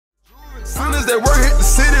that word hit the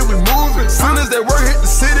city, we moving. Soon as that word hit the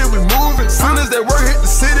city, we moving. Soon as that word hit the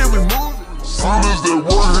city, we moving. Soon as that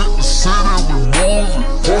word hit the city, we moving.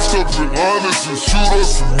 Post up and honest and shoot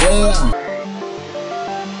us and moving.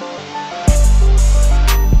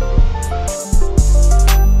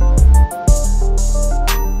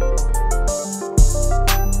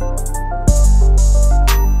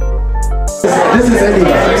 This is INDI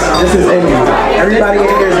VIBES. This is INDI. Everybody in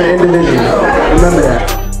here is an individual. Remember that.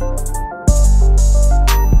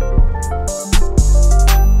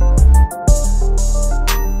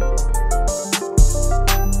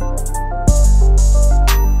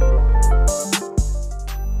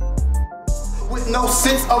 With no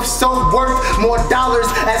sense of self-worth, more dollars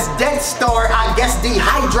as Death Star. I guess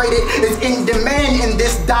dehydrated is in demand in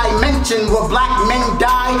this dimension where black men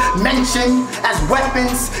die, mentioned as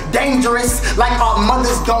weapons, dangerous, like our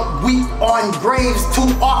mothers don't weep on graves too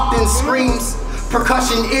often. Screams,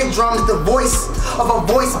 percussion, eardrums, the voice of a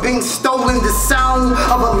voice being stolen, the sound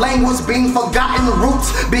of a language being forgotten,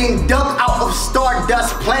 roots being dug out of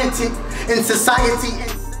stardust, planted in society.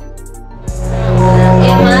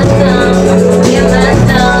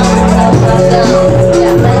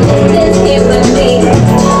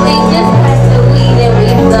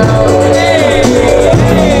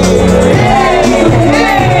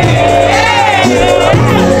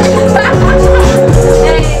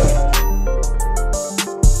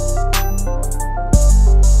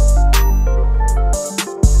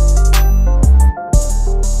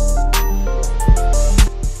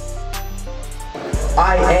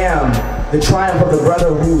 I am the triumph of the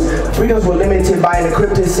brother whose freedoms were limited by an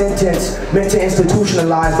encrypted sentence meant to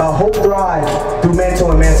institutionalize, but hope thrive through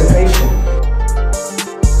mental emancipation.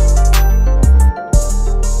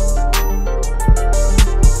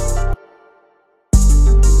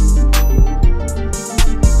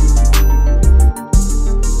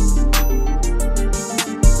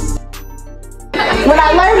 What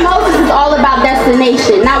I learned most is it's all about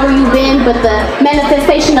destination. Not where you've been, but the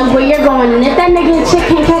manifestation of where you're going. And if that nigga